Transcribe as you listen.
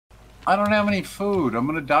I don't have any food. I'm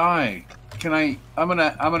gonna die. Can I? I'm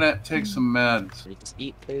gonna take some meds. You just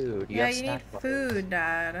eat food. Yeah, you need food,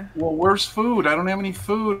 Dad. Well, where's food? I don't have any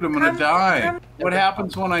food. I'm gonna die. What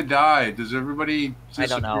happens when I die? Does everybody disappear? I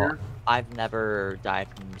don't know. I've never died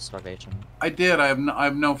from starvation. I did. I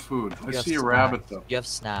have no food. I see a rabbit though. You have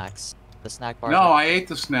snacks. The snack bar. No, I ate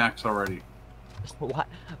the snacks already. What?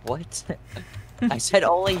 What? I said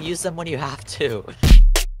only use them when you have to.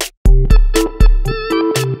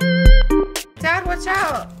 Dad, watch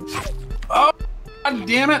out! Oh, God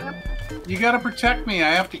damn it! You gotta protect me.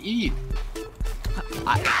 I have to eat.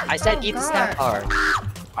 I said eat the snack bar.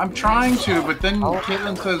 I'm trying to, but then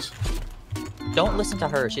Caitlin says... Don't listen to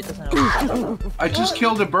her. She doesn't know. I just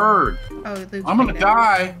killed a bird. Oh, Luke, I'm gonna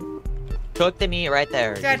die. Cook the meat right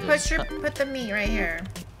there. Dad, put the meat right here.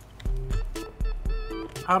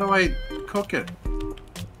 How do I cook it?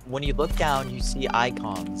 When you look down, you see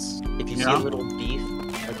icons. If you see a little beef,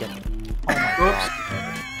 again.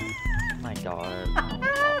 Oh my god. Oh my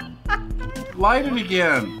god. Light it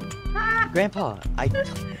again. Grandpa, I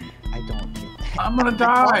don't. I'm gonna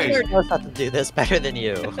die. Tyler knows how to do this better than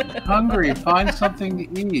you. Hungry. Find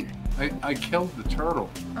something to eat. I killed the turtle.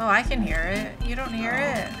 Oh, I can hear it. You don't hear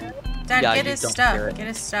it. Dad, Yeah, get his stuff. Get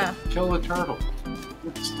his stuff. Kill the turtle.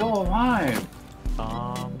 It's still alive.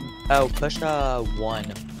 Oh, push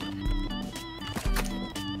 1.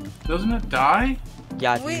 Doesn't it die?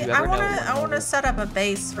 Yeah, if you ever I wanna set up a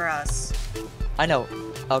base for us. I know.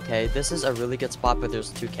 Okay, this is a really good spot, but there's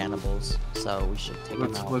 2 cannibals, so we should take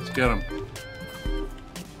them out. Let's get them.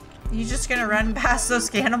 You just gonna run past those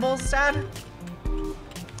cannibals, Dad?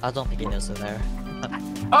 I don't think he knows they're there.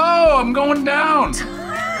 Oh, I'm going down!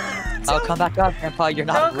 Oh, come back up, Grandpa. You're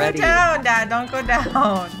not ready. Don't go down, Dad. Don't go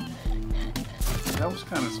down. That was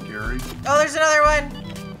kind of scary. Oh, there's another one.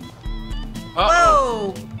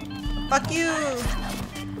 Whoa! Fuck you!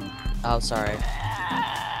 Oh, sorry.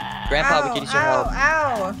 Grandpa, we can use your help.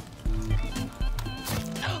 Ow!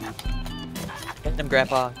 Hit him,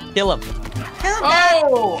 Grandpa. Kill him. Kill him, Dad!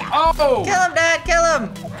 Oh! Kill him, Dad! Kill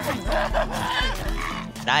him!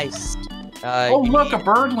 Nice. Oh, look, a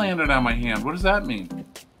bird landed on my hand. What does that mean?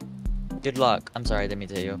 Good luck. I'm sorry, I didn't mean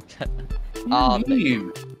to tell you. What do you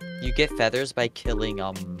mean? You get feathers by killing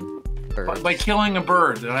birds. By killing a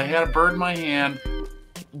bird. I had a bird in my hand.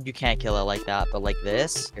 You can't kill it like that, but like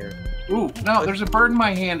this. Here. Ooh, no, there's a bird in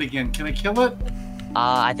my hand again. Can I kill it?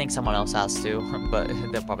 I think someone else has to, but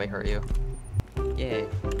they'll probably hurt you. Yay.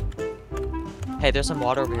 Hey, there's some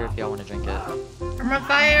water over here if y'all want to drink it. I'm on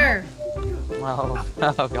fire! Oh,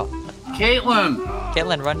 oh god. Caitlin!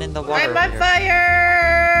 Caitlin, run in the water. I'm on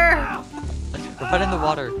fire! Run in the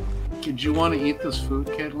water. Did you want to eat this food,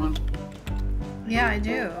 Caitlin? Yeah, I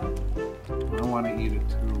do. I want to eat it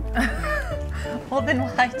too. Well, then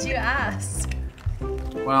why'd you ask?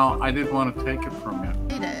 Well, I didn't want to take it from you.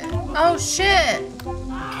 Eat it. Oh, shit!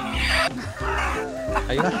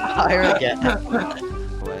 Are you on fire again?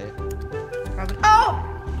 Wait. Oh!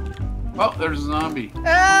 Oh, there's a zombie.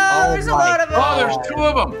 Oh, there's a lot of them. Oh, there's 2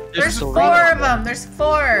 of them. There's 4 of them. There's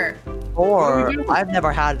 4. 4? I've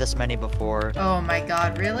never had this many before. Oh my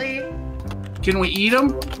god, really? Can we eat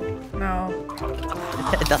them? No.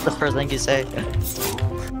 That's the first thing you say.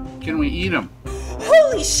 Can we eat them?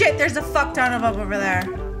 Holy shit, there's a fuck ton of them over there.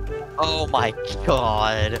 Oh my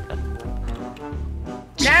god.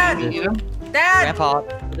 Dad! Can we eat them? Dad! Grandpa.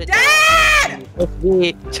 Dad!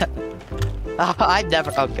 I've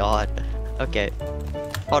never. Oh god. Okay.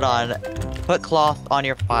 Hold on. Put cloth on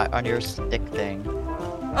your stick thing.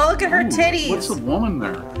 Oh, look at her titties. What's the woman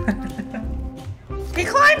there? He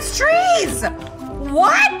climbs trees!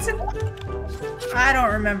 What? I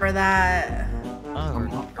don't remember that.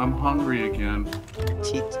 Oh. I'm hungry again.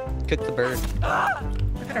 Cook the bird.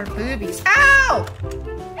 Look at her boobies. Ow!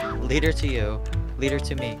 Lead her to you. Lead her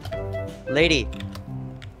to me. Lady.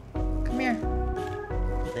 Come here.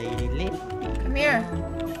 Lady. Come here.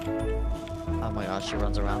 Oh my gosh, she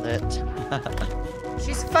runs around it.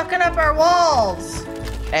 She's fucking up our walls.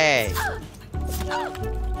 Hey. I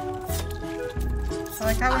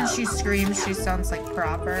like how when she screams, she sounds like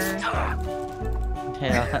proper.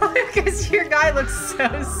 Yeah. Because your guy looks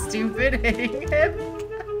so stupid hitting him.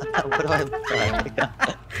 What do I look like?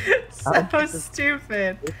 So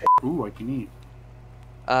stupid. Ooh, I can eat.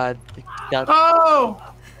 Oh!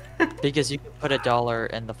 Because you can put $1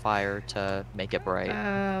 in the fire to make it bright.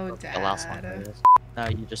 Oh, The last one. Dad. No,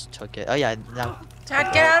 you just took it. Oh yeah, no.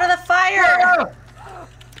 Dad, get out of the fire!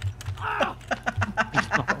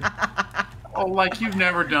 Oh, like you've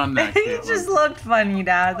never done that. He Caitlin. just looked funny,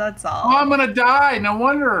 Dad. That's all. Oh, I'm gonna die. No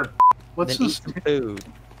wonder. What's Then this? eat some food.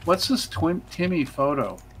 What's this Timmy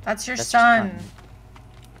photo? That's your That's son.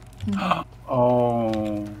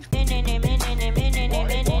 Oh.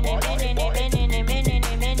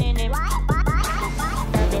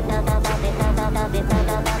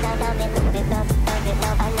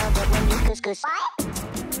 Cause